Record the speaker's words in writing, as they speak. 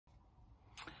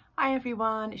Hi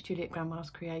everyone, it's Julie at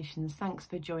Grandma's Creations. Thanks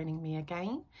for joining me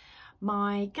again.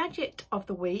 My gadget of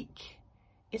the week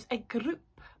is a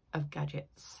group of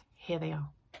gadgets. Here they are.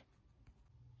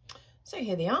 So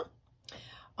here they are.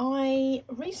 I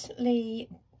recently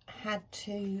had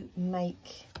to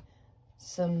make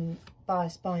some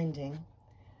bias binding,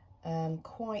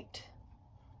 quite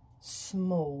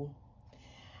small.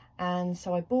 And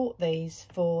so I bought these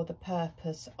for the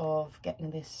purpose of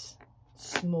getting this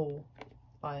small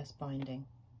bias binding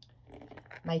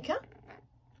maker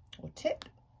or tip,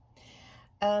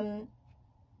 and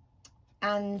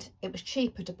it was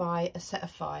cheaper to buy a set of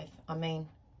 5. I mean,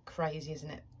 crazy, isn't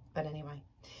it? But anyway,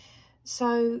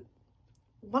 so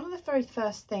one of the very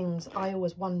first things I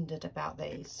always wondered about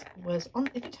these was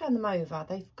if you turn them over,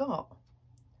 they've got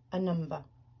a number.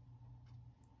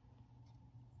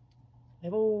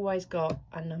 They've always got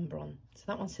a number on. So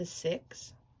that one says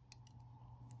 6.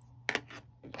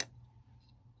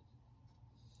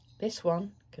 This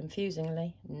one,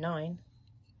 confusingly, 9.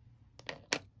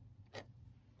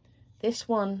 This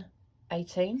one,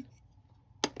 18.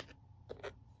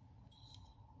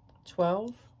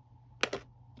 12.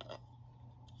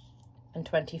 And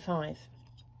 25.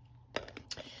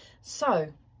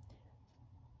 So,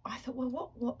 I thought,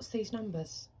 well, what's these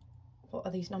numbers? What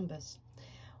are these numbers?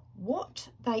 What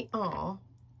they are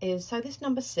is, so this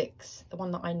number 6, the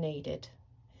one that I needed,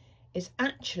 is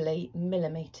actually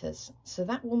millimeters. So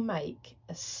that will make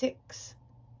a 6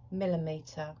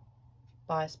 millimeter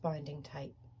bias binding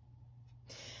tape.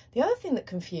 The other thing that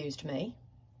confused me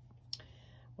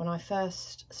when I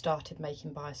first started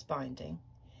making bias binding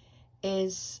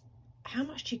is how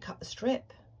much do you cut the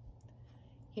strip?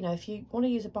 You know, if you want to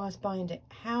use a bias binding,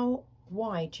 how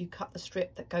wide do you cut the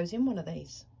strip that goes in one of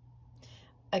these?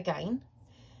 Again,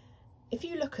 if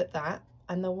you look at that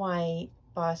and the way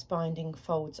bias binding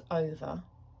folds over,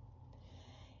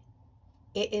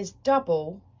 it is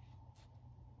double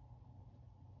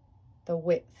the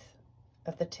width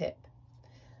of the tip.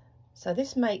 So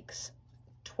this makes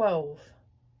 12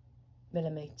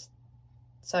 millimeters.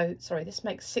 So sorry, this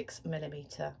makes 6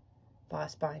 millimeter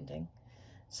bias binding.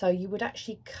 So you would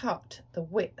actually cut the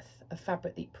width of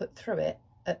fabric that you put through it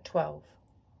at 12.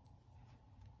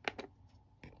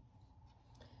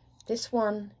 This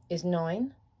one is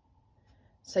 9.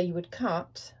 So you would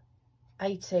cut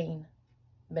 18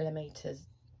 millimeters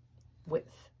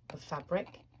width of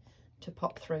fabric to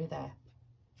pop through there.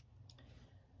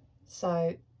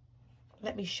 So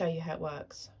let me show you how it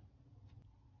works.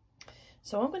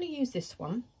 So I'm going to use this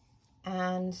one,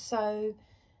 and so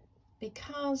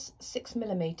because 6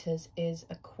 millimeters is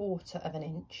 1/4 of an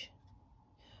inch,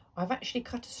 I've actually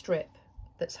cut a strip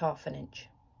that's 1/2 an inch.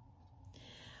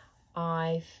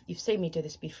 You've seen me do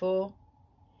this before.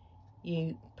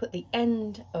 You put the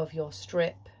end of your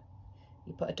strip,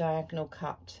 you put a diagonal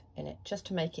cut in it just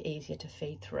to make it easier to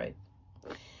feed through.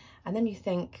 And then you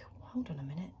think, hold on a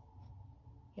minute,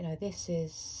 you know, this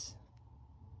is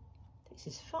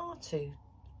far too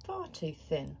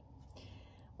thin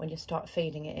when you start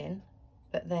feeding it in.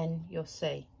 But then you'll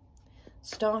see,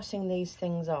 starting these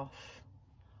things off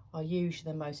are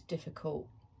usually the most difficult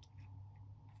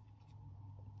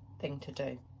thing to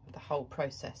do with the whole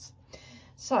process.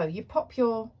 So you pop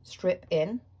your strip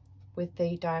in with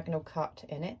the diagonal cut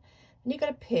in it, and you get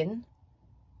a pin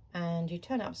and you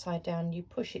turn it upside down, you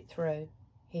push it through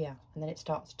here, and then it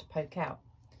starts to poke out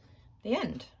the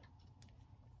end.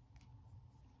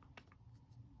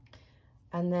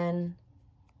 And then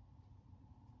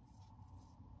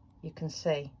you can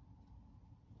see.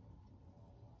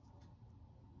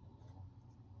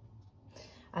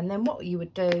 And then what you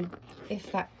would do,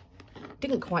 if that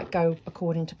didn't quite go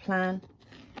according to plan,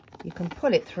 you can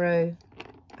pull it through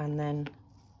and then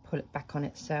pull it back on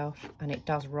itself, and it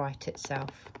does right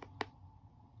itself.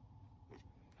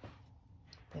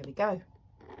 There we go.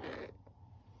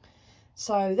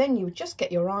 So then you would just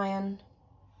get your iron,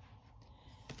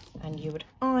 and you would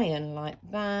iron like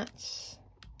that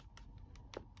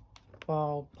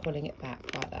while pulling it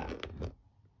back like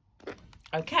that.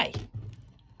 Okay.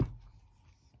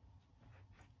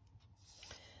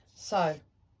 So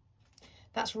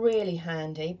that's really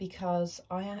handy because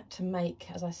I had to make,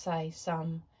 as I say,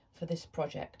 some for this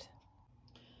project.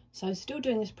 So still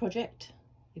doing this project.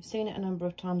 You've seen it a number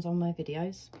of times on my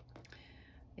videos.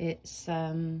 It's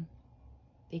the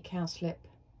Cowslip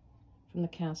from the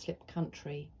Cowslip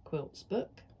Country Quilts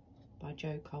book by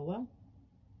Jo Colwell.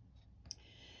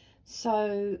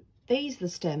 So these are the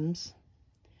stems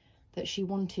that she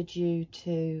wanted you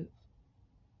to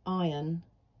iron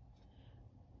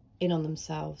in on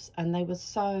themselves, and they were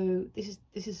so, this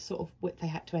is sort of width they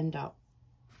had to end up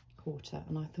quarter,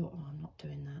 and I thought, oh, I'm not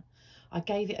doing that. I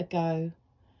gave it a go.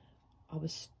 I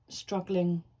was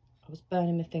struggling, I was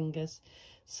burning my fingers,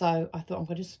 so I thought I'm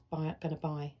going to buy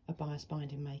a bias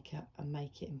binding maker and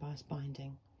make it in bias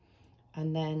binding,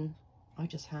 and then I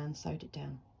just hand sewed it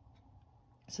down.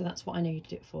 So that's what I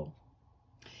needed it for.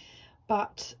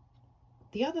 But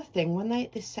the other thing, when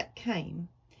this set came,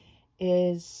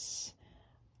 is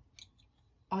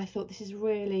I thought this is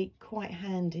really quite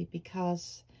handy,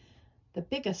 because the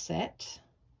bigger set,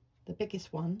 the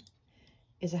biggest one,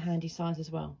 is a handy size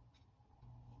as well.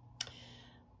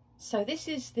 So this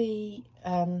is the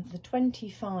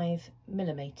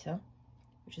 25mm,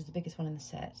 which is the biggest one in the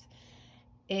set.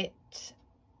 It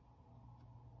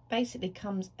basically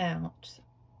comes out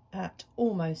at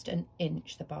almost an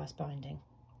inch, the bias binding,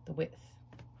 the width.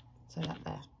 So that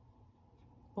there,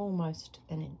 almost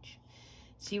an inch.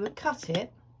 So you would cut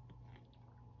it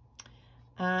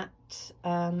at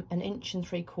 1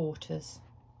 3/4 inches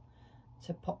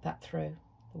to pop that through,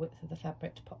 the width of the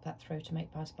fabric, to pop that through to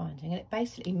make bias binding, and it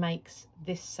basically makes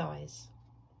this size,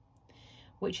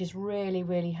 which is really,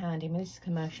 really handy. I mean, this is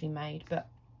commercially made, but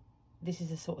this is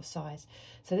the sort of size.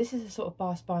 So this is the sort of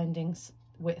bias binding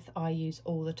width I use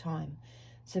all the time.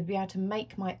 So to be able to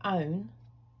make my own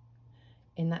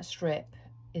in that strip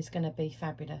is going to be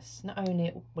fabulous. Not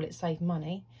only will it save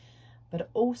money, but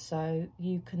also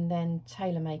you can then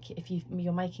tailor make it. If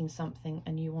you're making something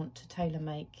and you want to tailor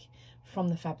make from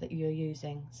the fabric that you're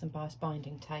using some bias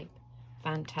binding tape,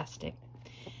 fantastic.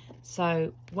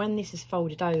 So when this is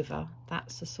folded over,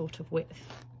 that's the sort of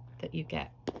width that you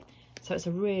get. So it's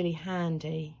a really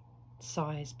handy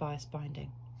size bias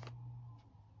binding.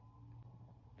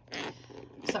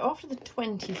 So after the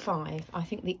 25, I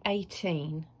think the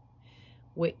 18,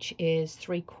 which is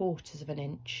 3/4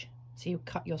 inch, so you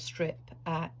cut your strip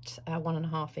at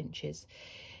 1.5 inches,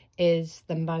 is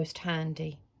the most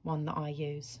handy one that I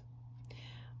use.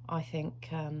 I think,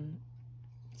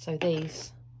 so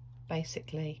these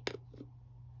basically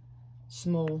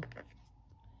small,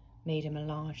 medium and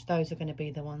large, those are going to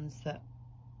be the ones that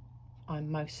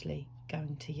I'm mostly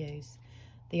going to use.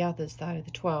 The others though,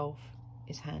 the 12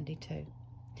 is handy too.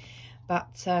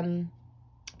 But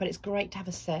it's great to have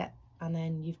a set, and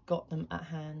then you've got them at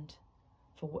hand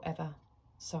for whatever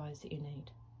size that you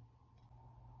need.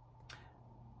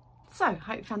 So I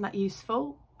hope you found that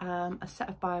useful. A set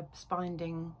of bias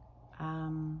binding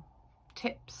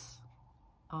tips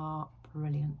are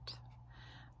brilliant,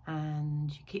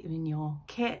 and you keep them in your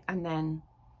kit, and then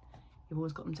you've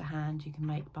always got them to hand. You can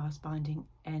make bias binding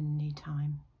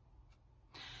anytime.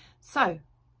 So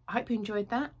I hope you enjoyed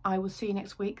that. I will see you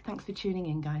next week. Thanks for tuning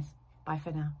in, guys. Bye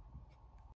for now.